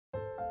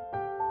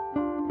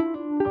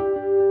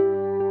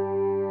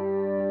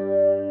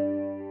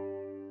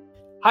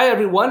Hi,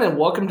 everyone, and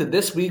welcome to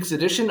this week's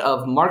edition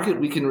of Market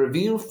Week in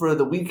Review for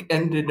the week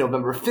ended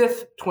November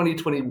 5th,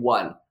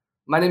 2021.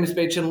 My name is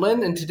Bei-Chen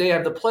Lin, and today I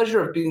have the pleasure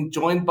of being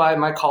joined by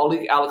my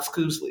colleague, Alex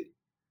Kousley.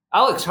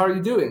 Alex, how are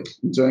you doing?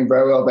 I'm doing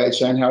very well,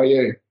 Bei-Chen. How are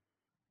you?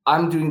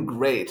 I'm doing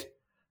great.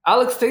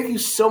 Alex, thank you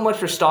so much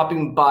for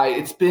stopping by.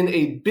 It's been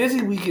a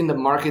busy week in the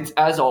markets,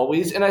 as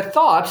always, and I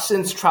thought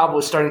since travel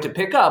is starting to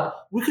pick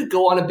up, we could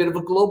go on a bit of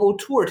a global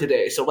tour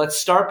today. So let's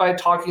start by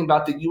talking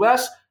about the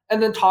US,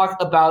 and then talk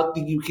about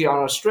the UK and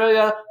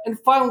Australia, and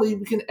finally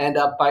we can end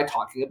up by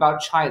talking about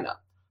China.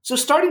 So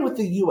starting with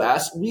the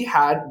US, we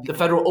had the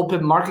Federal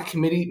Open Market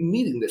Committee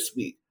meeting this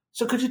week.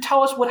 So could you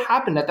tell us what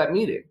happened at that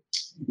meeting?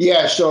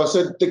 Yeah, sure.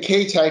 So the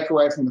key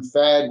takeaway from the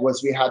Fed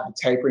was we had the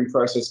tapering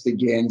process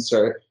begin.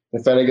 So the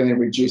Fed are going to be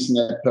reducing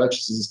their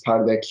purchases as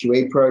part of their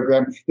QE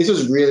program. This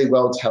was really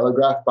well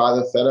telegraphed by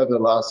the Fed over the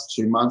last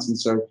 2 months, and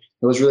so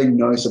there was really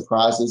no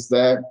surprises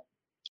there.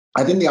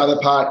 I think the other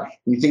part,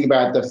 when you think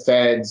about the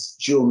Fed's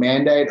dual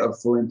mandate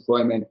of full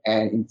employment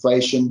and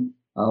inflation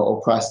or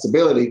price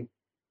stability,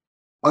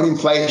 on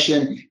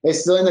inflation, they're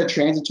still in the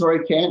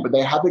transitory camp, but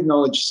they have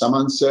acknowledged some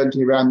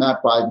uncertainty around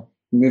that by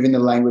moving the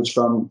language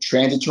from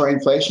transitory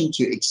inflation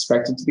to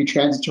expected to be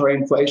transitory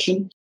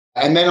inflation.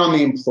 And then on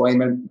the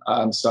employment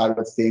side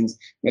of things,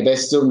 they're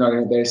still noting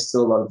that there's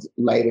still a lot of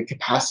labour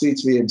capacity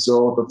to be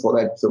absorbed before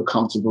they feel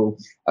comfortable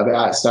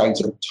about starting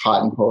to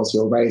tighten policy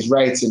or raise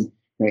rates. And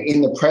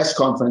in the press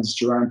conference,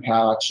 Jerome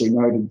Powell actually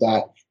noted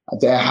that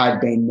there had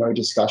been no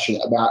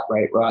discussion about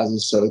rate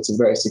rises. So it's a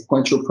very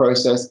sequential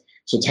process.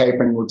 So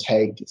tapering will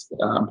take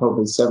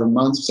probably 7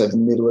 months, so the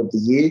middle of the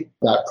year.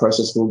 That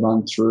process will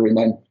run through, and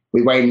then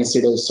we're waiting to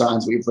see those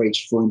signs we've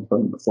reached full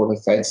employment before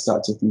the Fed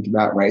start to think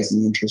about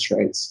raising interest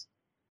rates.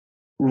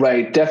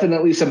 Right.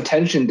 Definitely some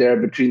tension there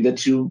between the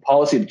two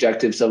policy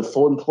objectives of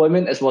full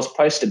employment as well as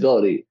price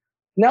stability.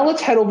 Now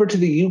let's head over to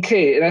the UK.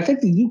 And I think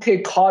the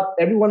UK caught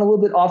everyone a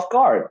little bit off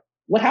guard.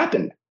 What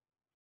happened?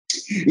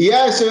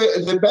 Yeah, so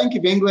the Bank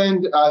of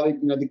England,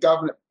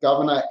 the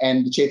governor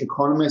and the chief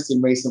economist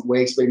in recent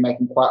weeks have been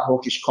making quite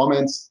hawkish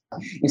comments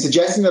and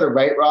suggesting that a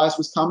rate rise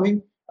was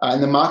coming.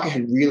 And the market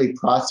had really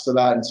priced for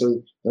that. And so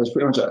there was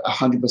pretty much a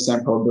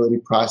 100% probability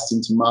priced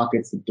into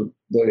markets that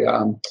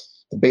the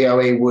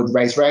BOE would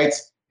raise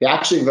rates. They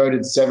actually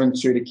voted 7-2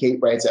 to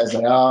keep rates as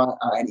they are.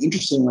 And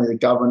interestingly, the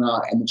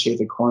governor and the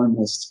chief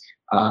economist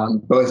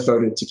both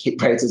voted to keep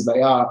rates as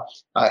they are.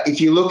 If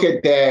you look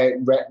at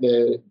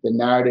the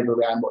narrative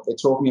around what they're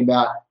talking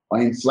about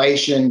on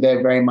inflation,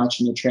 they're very much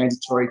in the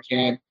transitory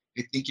camp.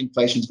 They think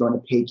inflation is going to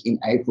peak in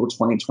April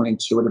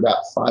 2022 at about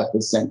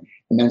 5%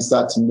 and then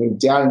start to move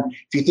down.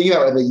 If you think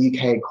about where the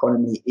UK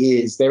economy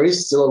is, there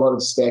is still a lot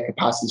of spare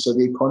capacity. So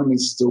the economy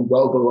is still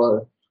well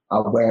below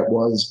where it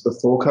was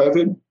before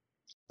COVID.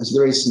 So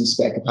there is some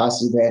spare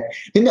capacity there.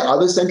 I think the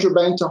other central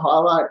bank to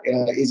highlight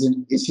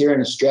is here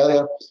in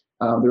Australia.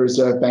 The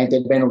Reserve Bank.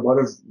 There'd been a lot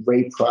of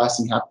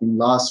repricing happening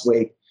last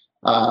week,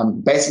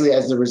 basically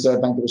as the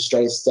Reserve Bank of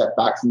Australia stepped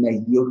back from their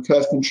yield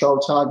curve control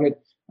target.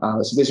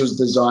 So this was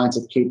designed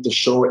to keep the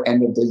short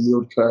end of the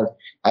yield curve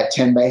at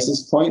 10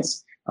 basis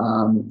points.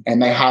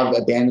 And they have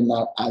abandoned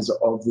that as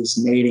of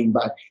this meeting,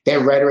 but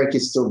their rhetoric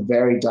is still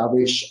very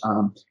dovish.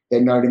 They're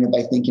noting that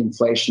they think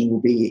inflation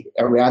will be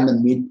around the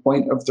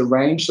midpoint of the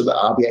range, so the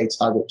RBA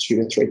target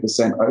 2 to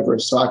 3% over a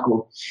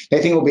cycle.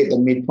 They think it will be at the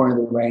midpoint of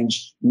the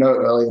range no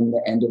earlier than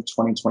the end of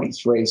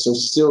 2023, so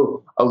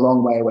still a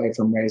long way away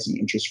from raising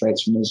interest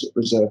rates from the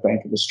Reserve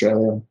Bank of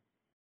Australia.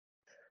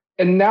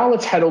 And now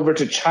let's head over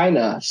to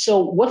China. So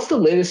what's the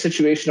latest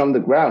situation on the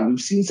ground? We've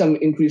seen some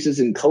increases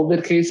in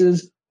COVID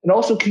cases. And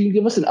also, can you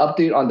give us an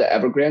update on the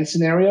Evergrande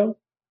scenario?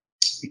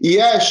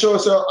 Yeah, sure.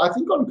 So I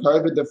think on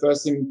COVID, the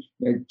first thing,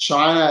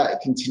 China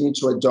continued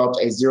to adopt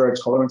a zero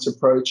tolerance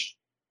approach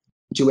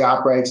to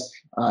outbreaks,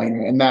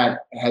 and that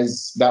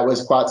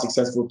was quite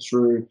successful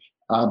through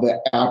the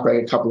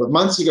outbreak a couple of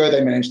months ago.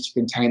 They managed to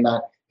contain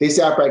that. This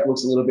outbreak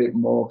looks a little bit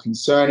more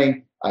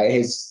concerning.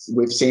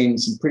 We've seen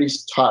some pretty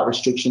tight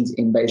restrictions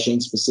in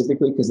Beijing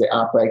specifically because the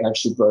outbreak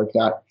actually broke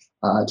out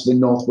to the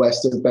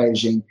northwest of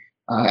Beijing.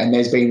 And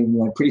there's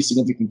been pretty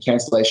significant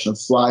cancellation of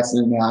flights in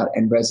and out,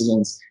 and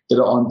residents that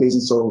are on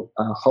business or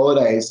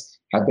holidays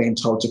have been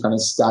told to kind of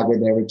stagger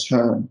their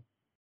return.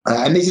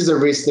 And this is a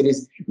risk that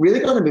is really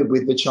going to be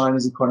with the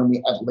Chinese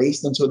economy at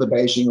least until the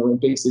Beijing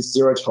Olympics, this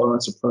zero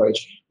tolerance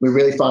approach. We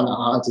really find it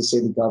hard to see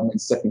the government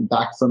stepping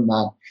back from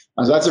that.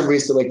 So that's a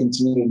risk that we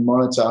continue to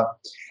monitor.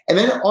 And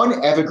then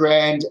on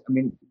Evergrande,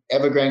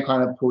 Evergrande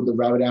kind of pulled the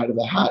rabbit out of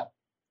the hat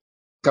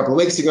a couple of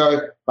weeks ago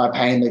by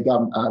paying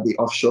the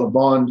offshore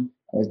bond.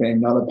 There's been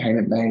another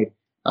payment made,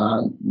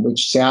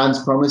 which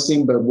sounds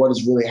promising, but what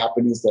has really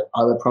happened is that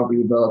other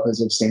property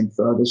developers have seen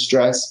further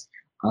stress.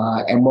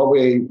 And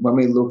when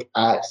we look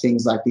at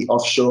things like the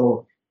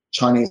offshore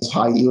Chinese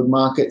high yield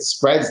market,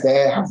 spreads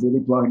there have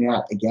really blown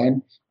out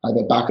again.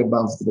 They're back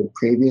above the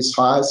previous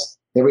highs.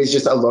 There is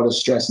just a lot of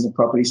stress in the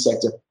property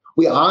sector.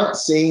 We aren't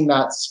seeing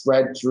that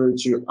spread through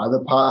to other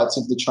parts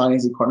of the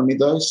Chinese economy,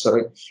 though.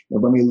 So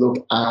when we look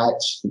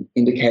at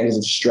indicators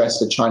of stress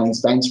for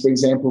Chinese banks, for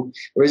example,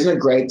 there isn't a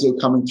great deal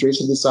coming through.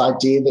 So this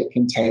idea that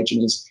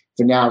contagion is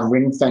for now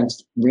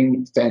ring-fenced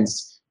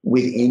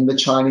within the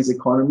Chinese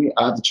economy,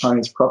 the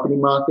Chinese property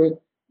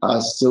market,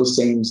 still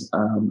seems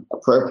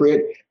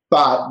appropriate.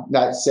 But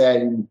that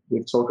said, and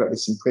we've talked about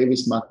this in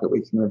previous market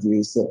weekend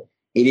reviews, that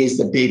it is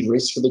the big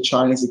risk for the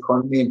Chinese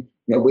economy.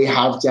 And we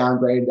have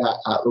downgraded that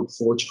outlook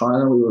for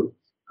China. We were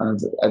kind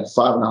of at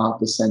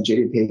 5.5%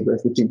 GDP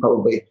growth, 15,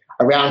 probably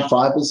around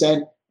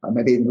 5%,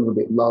 maybe even a little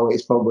bit lower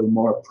is probably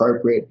more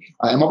appropriate.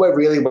 And what we're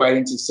really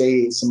waiting to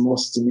see is some more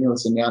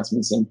stimulus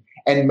announcements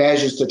and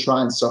measures to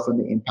try and soften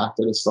the impact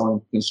that a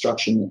slowing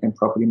construction and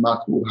property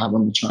market will have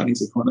on the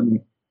Chinese economy.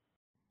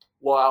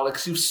 Well,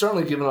 Alex, you've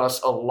certainly given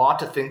us a lot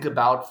to think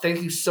about.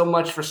 Thank you so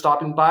much for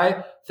stopping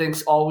by.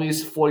 Thanks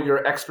always for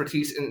your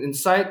expertise and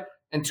insight.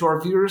 And to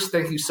our viewers,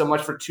 thank you so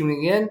much for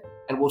tuning in.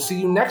 And we'll see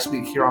you next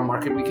week here on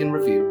Market Week in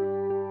Review.